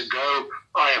days ago,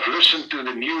 I have listened to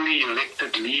the newly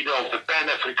elected leader of the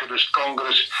Pan-Africanist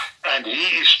Congress, and he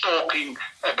is talking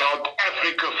about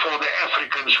Africa for the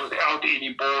Africans without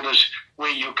any borders,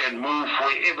 where you can move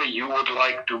wherever you would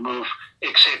like to move,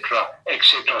 etc.,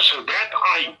 etc. So that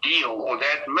ideal or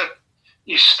that myth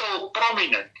is still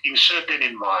prominent in certain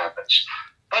environments.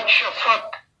 But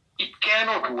Shafaat, it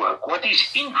cannot work. What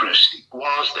is interesting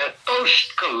was that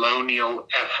post-colonial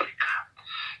Africa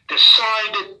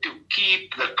decided to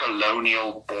keep the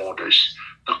colonial borders.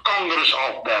 The Congress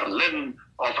of Berlin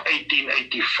of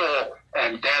 1884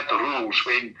 and that rules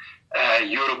when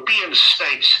European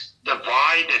states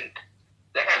divided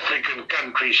the African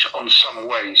countries on some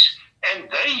ways, and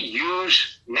they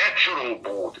use natural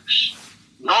borders,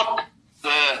 not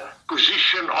the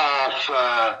position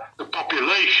of the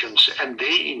populations and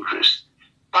their interests.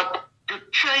 But to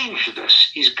change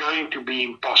this is going to be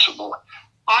impossible.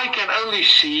 I can only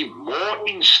see more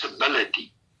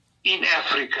instability in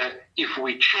Africa if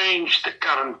we change the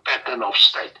current pattern of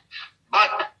state.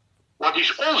 But what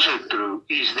is also true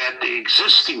is that the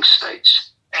existing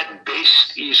states at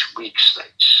best is weak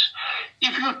states.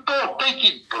 If you take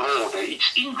it broader,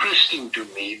 it's interesting to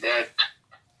me that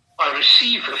I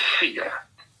received a figure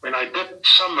when I did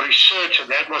some research, and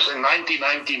that was in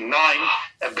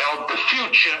 1999, about the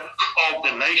future of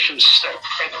the nation state.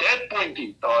 At that point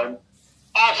in time,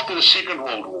 after the Second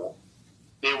World War,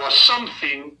 there was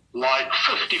something like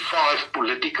 55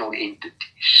 political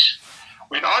entities.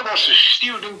 When I was a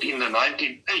student in the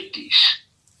 1980s,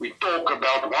 we talk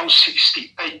about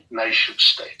 168 nation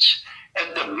states.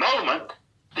 At the moment,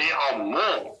 there are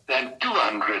more than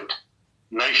 200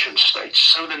 nation states.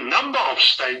 So the number of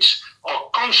states are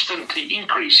constantly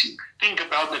increasing. Think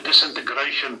about the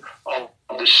disintegration of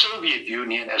the Soviet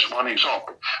Union as one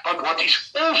example. But what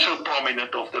is also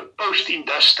prominent of the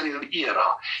post-industrial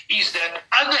era is that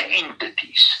other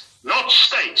entities, not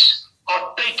states,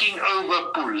 are taking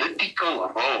over political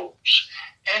roles.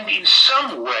 And in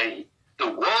some way,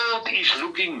 the world is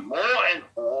looking more and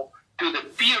more to the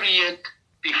period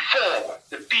before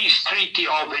the Peace Treaty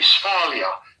of Westphalia,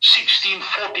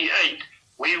 1648,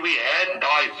 where we had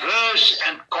diverse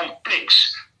and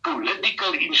complex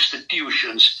political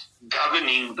institutions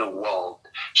governing the world.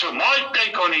 So my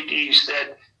take on it is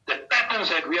that the patterns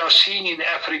that we are seeing in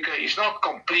Africa is not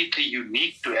completely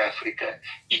unique to Africa.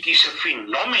 It is a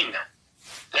phenomenon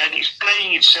that is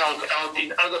playing itself out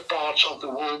in other parts of the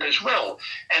world as well.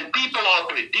 And people are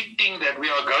predicting that we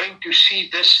are going to see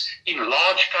this in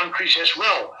large countries as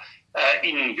well.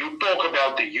 You talk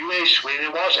about the US, where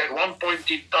there was at one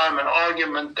point in time an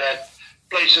argument that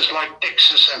places like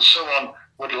Texas and so on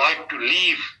would like to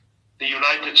leave the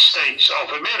United States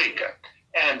of America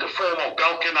and the form of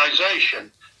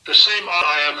balkanization. The same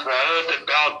I have heard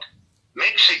about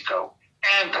Mexico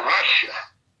and Russia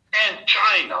and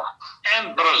China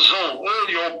and Brazil, all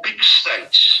your big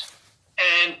states.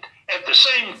 And at the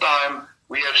same time,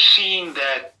 we have seen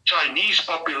that Chinese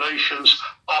populations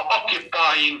are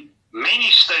occupying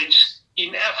many states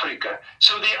in Africa.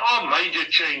 So there are major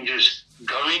changes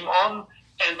going on,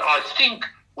 and I think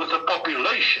with a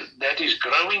population that is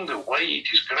growing the way it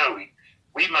is growing,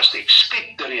 we must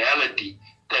expect the reality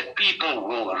that people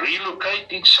will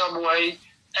relocate in some way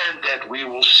and that we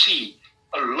will see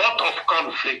a lot of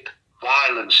conflict,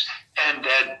 violence, and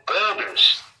that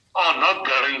borders are not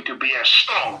going to be as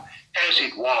strong as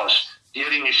it was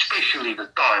during especially the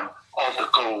time of the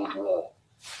Cold War.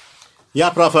 Yeah,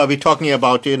 Prof, we're talking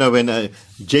about, when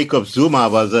Jacob Zuma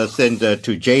was sent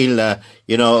to jail,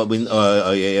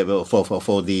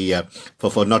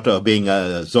 for not obeying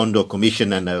Zondo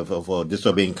Commission and for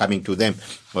disobeying, coming to them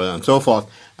and so forth.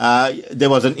 There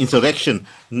was an insurrection.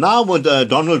 Now with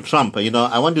Donald Trump,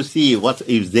 I want to see what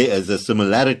is there as a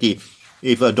similarity.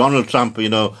 If Donald Trump,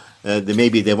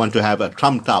 maybe they want to have a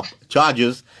trumped-up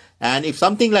charges. And if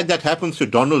something like that happens to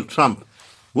Donald Trump,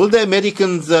 will the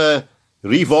Americans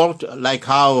revolt like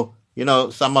how,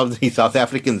 some of the South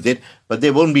Africans did, but they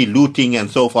won't be looting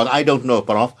and so forth? I don't know,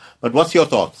 Prof. But what's your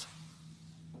thoughts?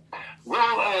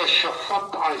 Well,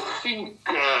 Shafaat, I think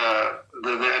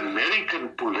the American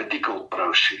political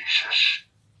processes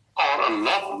are a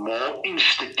lot more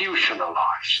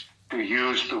institutionalized, to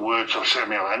use the words of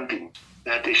Samuel Hunting,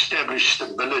 that establish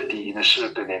stability in a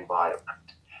certain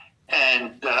environment.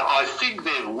 And I think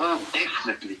there will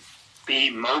definitely be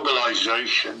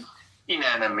mobilization in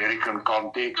an American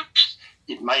context.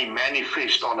 It may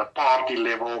manifest on a party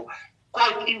level.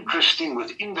 Quite interesting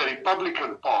within the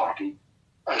Republican Party,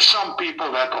 some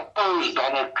people that oppose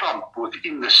Donald Trump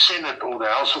within the Senate or the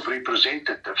House of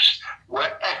Representatives were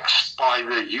axed by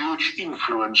the huge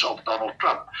influence of Donald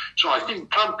Trump. So I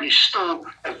think Trump is still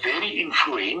a very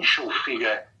influential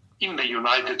figure in the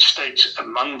United States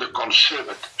among the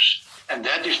conservatives. And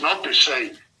that is not to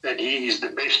say that he is the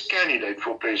best candidate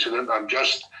for president. I'm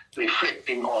just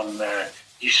reflecting on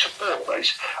his support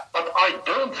base. But I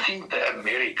don't think the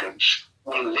Americans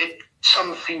will let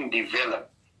something develop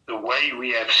the way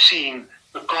we have seen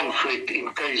the conflict in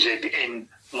KZN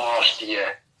last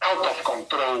year. Out of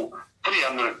control,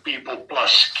 300 people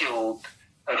plus killed,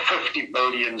 50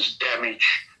 billions damaged,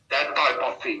 that type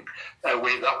of thing,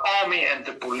 where the army and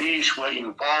the police were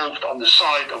involved on the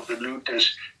side of the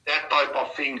looters, that type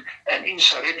of thing, an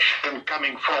insurrection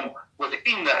coming from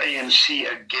within the ANC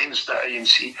against the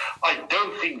ANC. I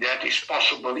don't think that is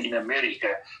possible in America.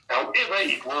 However,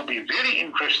 it will be very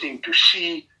interesting to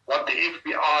see what the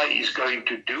FBI is going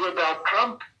to do about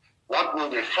Trump, what will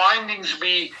their findings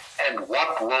be, and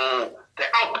what will the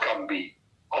outcome be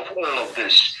of all of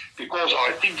this, because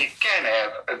I think it can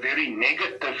have a very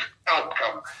negative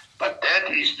outcome. But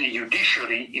that is the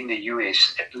judiciary in the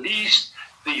US. At least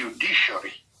the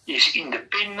judiciary is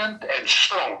independent and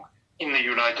strong in the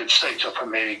United States of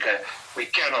America. We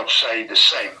cannot say the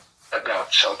same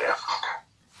about South Africa.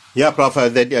 Yeah, Prof,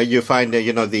 that you find,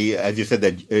 as you said,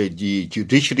 the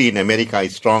judiciary in America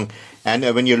is strong. And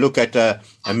when you look at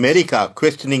America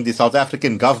questioning the South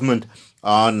African government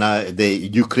on the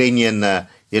Ukrainian,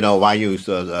 why you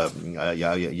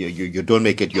don't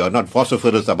make it, you're not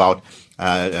vociferous about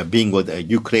being with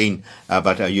Ukraine,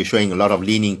 but you're showing a lot of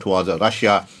leaning towards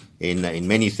Russia in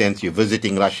many sense. You're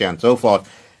visiting Russia and so forth.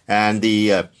 And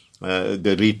the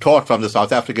retort from the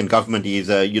South African government is,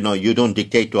 you don't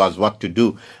dictate to us what to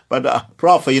do. But,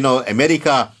 Prof,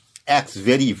 America acts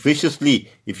very viciously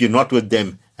if you're not with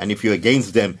them and if you're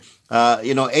against them.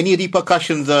 Any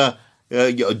repercussions?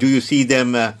 Do you see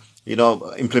them,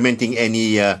 implementing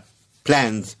any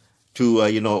plans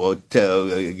to,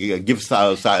 give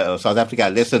South Africa a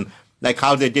lesson, like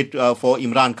how they did for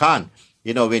Imran Khan,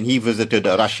 when he visited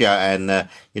Russia and,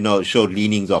 showed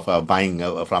leanings of buying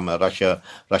from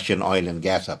Russian oil and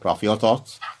gas. Prof, your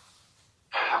thoughts?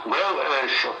 Well,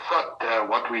 Shafaat,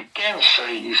 what we can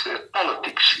say is that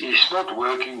politics is not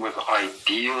working with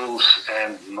ideals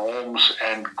and norms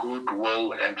and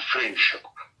goodwill and friendship.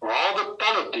 Rather,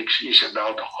 politics is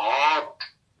about hard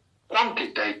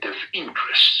quantitative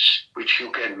interests, which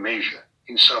you can measure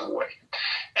in some way.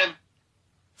 And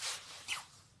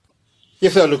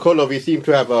yes, sir, Lucolo, we seem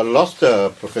to have lost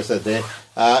Professor there.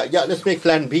 Let's make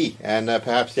plan B. And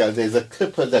perhaps there's a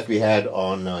clip that we had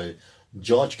on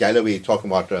George Galloway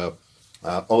talking about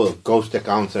ghost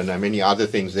accounts and many other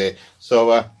things there.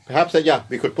 So perhaps,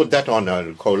 we could put that on,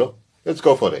 Lucolo. Let's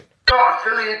go for it. Not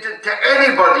affiliated to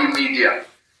anybody media.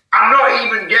 I'm not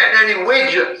even getting any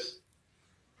wages.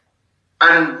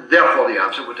 And therefore the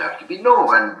answer would have to be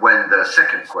no. And when the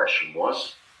second question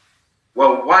was,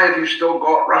 well, why have you still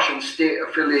got Russian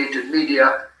state-affiliated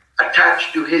media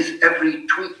attached to his every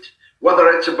tweet? Whether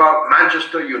it's about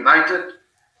Manchester United,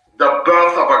 the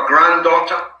birth of a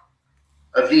granddaughter,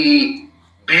 the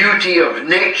beauty of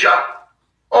nature,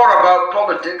 or about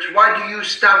politics, why do you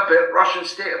stamp it Russian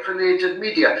state-affiliated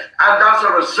media? And as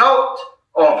a result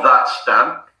of that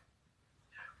stamp,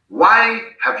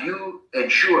 why have you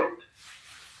ensured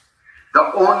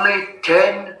that only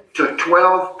 10 to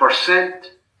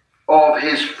 12% of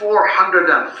his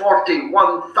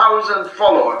 441,000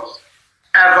 followers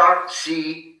ever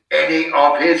see any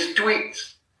of his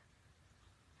tweets?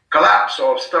 Collapse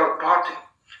of Stout Party.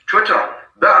 Twitter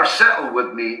better settle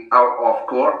with me out of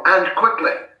court and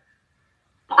quickly,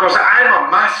 because I'm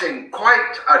amassing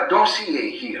quite a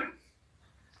dossier here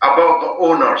about the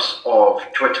owners of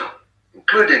Twitter,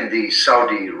 including the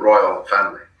Saudi royal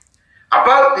family,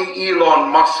 about the Elon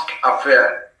Musk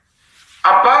affair,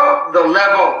 about the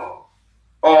level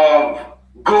of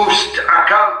ghost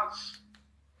accounts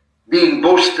being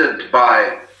boasted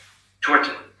by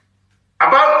Twitter,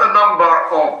 about the number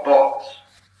of bots,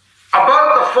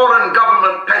 about the foreign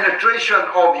government penetration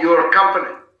of your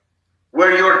company,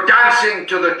 where you're dancing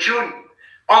to the tune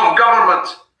of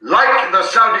governments like the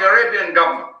Saudi Arabian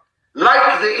government,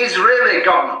 like the Israeli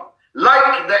government,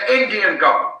 like the Indian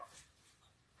government.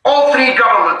 All three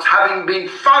governments having been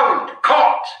found,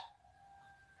 caught,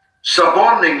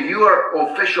 suborning your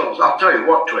officials. I'll tell you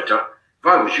what, Twitter, if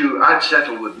I was you, I'd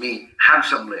settle with me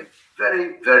handsomely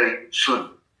very, very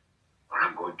soon, or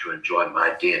I'm going to enjoy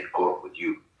my day in court with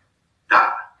you.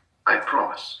 That I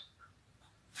promise.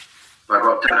 I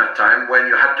got to a time when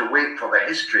you had to wait for the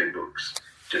history books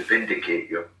to vindicate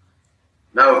you.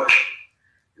 Now,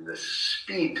 in the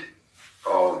speed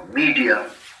of media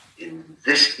in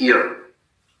this era,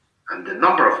 and the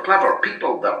number of clever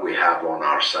people that we have on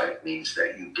our side means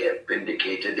that you get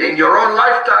vindicated in your own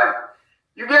lifetime.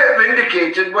 You get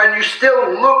vindicated when you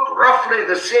still look roughly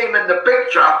the same in the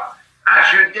picture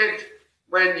as you did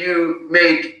when you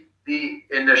made the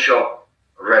initial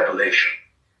revelation.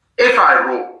 If I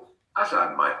wrote, as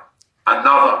I might,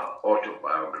 another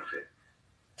autobiography,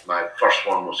 my first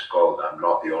one was called I'm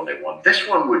Not the Only One. This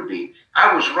one would be,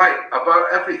 I was right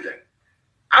about everything.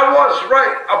 I was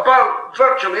right about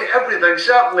virtually everything,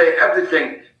 certainly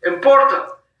everything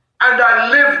important. And I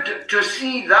lived to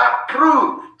see that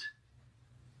proved.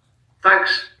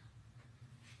 Thanks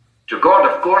to God,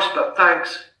 of course, but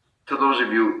thanks to those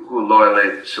of you who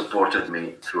loyally supported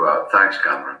me throughout. Thanks,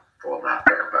 Cameron, for that.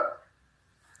 But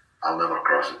I'll never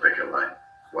cross a picket line,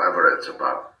 whatever it's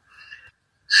about.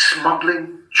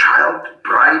 Smuggling child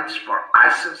brides for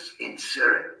ISIS in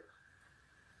Syria.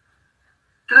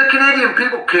 Do the Canadian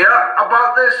people care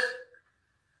about this?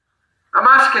 I'm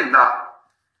asking that.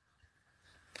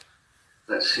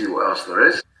 Let's see what else there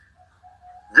is.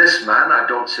 This man, I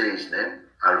don't say his name,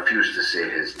 I refuse to say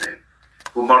his name,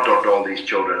 who murdered all these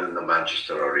children in the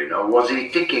Manchester arena, was a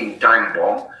ticking time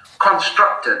bomb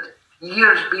constructed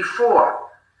years before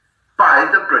by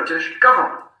the British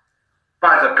government,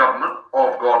 by the government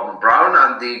of Gordon Brown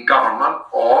and the government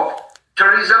of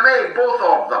Theresa May, both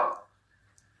of them.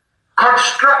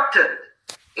 Constructed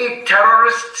a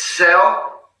terrorist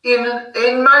cell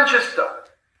in Manchester,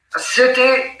 a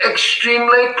city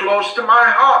extremely close to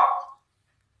my heart,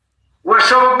 where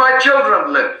some of my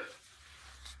children live.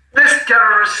 This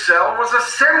terrorist cell was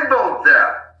assembled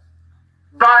there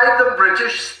by the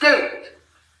British state.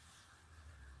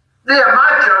 They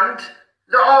imagined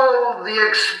that all the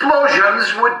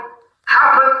explosions would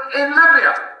happened in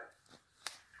Libya.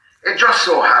 It just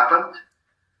so happened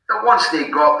that once they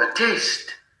got the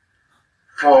taste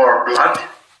for blood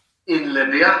in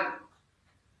Libya,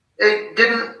 it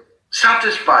didn't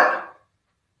satisfy them.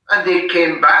 And they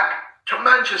came back to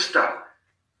Manchester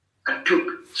and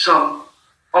took some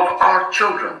of our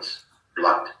children's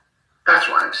blood. That's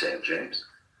why I'm saying, James.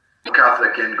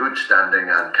 Catholic in good standing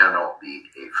and cannot be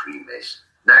a Freemason.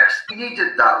 Next, we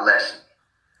needed that lesson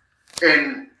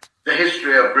in the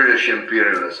history of British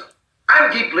imperialism.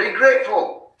 I'm deeply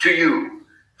grateful to you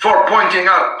for pointing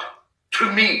out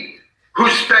to me, who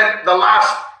spent the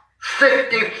last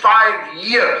 55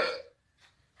 years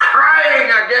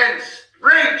crying against,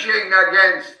 raging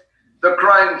against the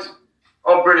crimes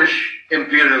of British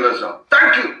imperialism.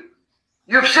 Thank you.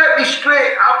 You've set me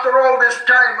straight after all this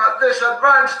time at this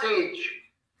advanced age.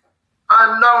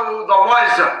 I'm now the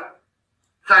wiser,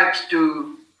 thanks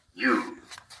to you.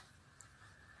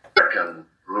 American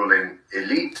ruling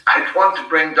elite. I'd want to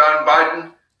bring down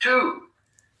Biden too,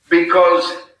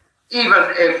 because even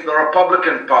if the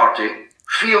Republican Party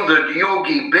fielded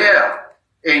Yogi Bear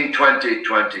in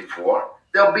 2024,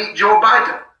 they'll beat Joe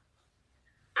Biden.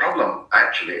 Problem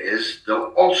actually is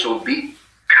they'll also beat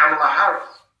Kamala Harris.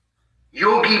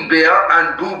 Yogi Bear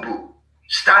and Boo Boo,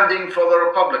 standing for the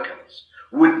Republicans,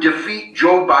 would defeat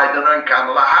Joe Biden and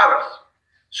Kamala Harris.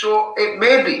 So it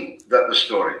may be that the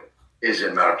story is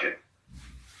emerging.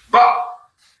 But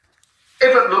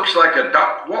if it looks like a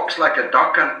duck, walks like a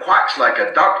duck, and quacks like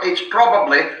a duck, it's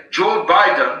probably Joe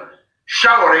Biden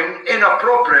showering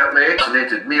inappropriately.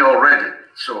 Fascinated me already.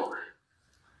 So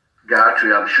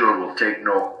Gayatri, I'm sure, will take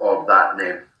note of that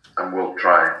name and we'll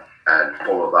try and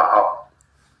follow that up.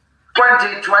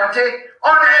 2020,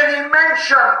 on any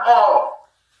mention of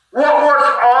what was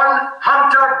on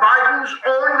Hunter Biden's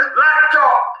own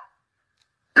laptop.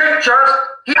 Pictures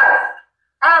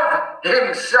of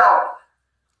himself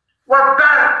were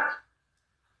banned.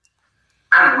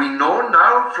 And we know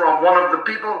now from one of the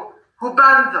people who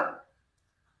banned them,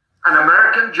 an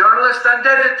American journalist and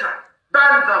editor,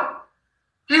 banned them.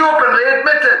 He openly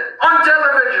admitted on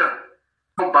television.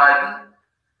 Joe Biden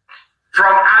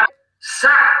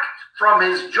sacked from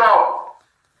his job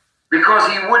because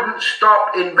he wouldn't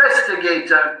stop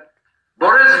investigating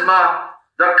Burisma,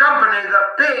 the company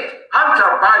that paid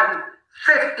Hunter Biden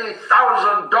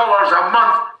 $50,000 a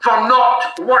month for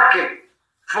not working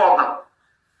for them,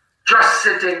 just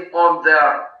sitting on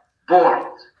their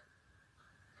board.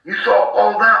 You thought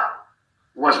all that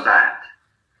was bad.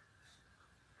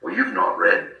 Well, you've not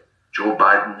read Joe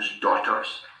Biden's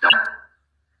daughters.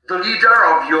 The leader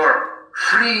of your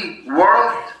free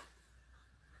world?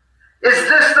 Is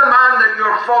this the man that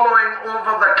you're following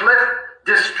over the cliff,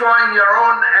 destroying your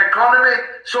own economy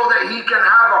so that he can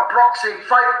have a proxy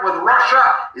fight with Russia?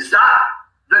 Is that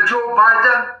the Joe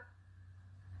Biden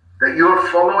that you're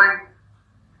following?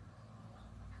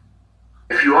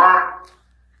 If you are,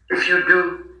 if you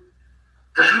do,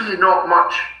 there's really not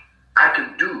much I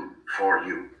can do for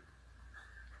you.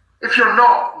 If you're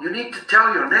not, you need to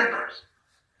tell your neighbors.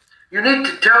 You need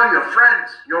to tell your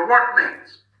friends, your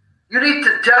workmates. You need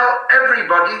to tell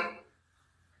everybody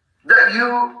that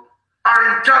you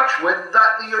are in touch with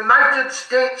that the United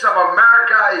States of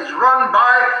America is run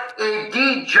by a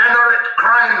degenerate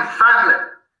crime family.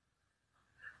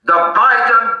 The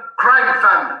Biden crime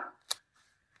family,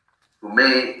 who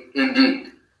may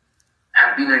indeed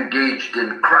have been engaged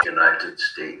in crime in the United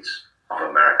States of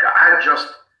America. I just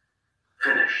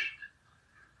finished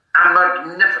a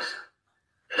magnificent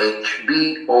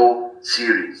HBO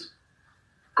series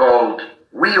called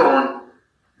We Own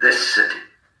This City,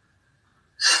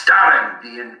 starring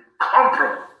the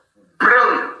incomparable,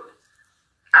 brilliant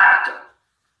actor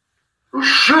who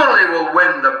surely will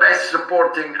win the Best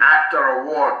Supporting Actor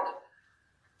award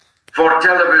for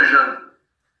television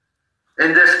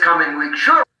in this coming week.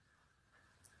 Sure.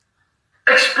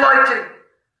 Exploiting,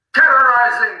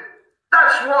 terrorizing,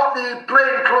 that's what the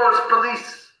plainclothes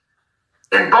police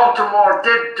in Baltimore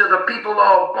did to the people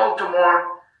of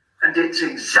Baltimore, and it's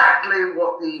exactly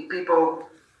what the people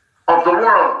of the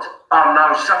world are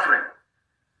now suffering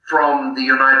from the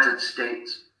United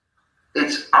States,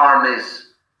 its armies,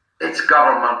 its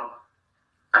government,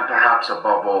 and perhaps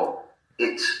above all,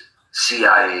 its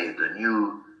CIA, the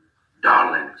new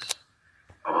darlings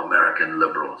of American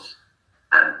liberals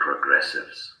and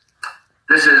progressives.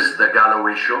 This is the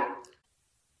Galloway Show.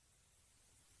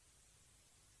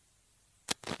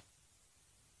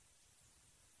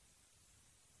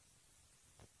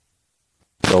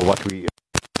 So what we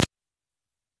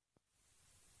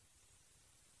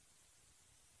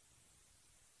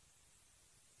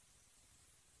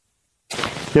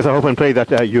Yes, I hope and pray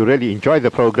that you really enjoyed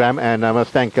the program, and I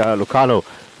must thank Lucano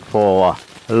for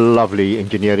lovely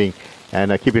engineering,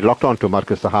 and keep it locked on to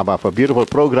Marcus Sahaba for beautiful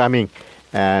programming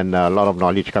and a lot of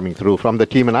knowledge coming through from the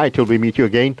team and I. Till we meet you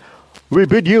again, we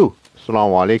bid you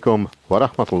Assalamu alaikum wa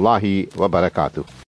rahmatullahi wa barakatuh.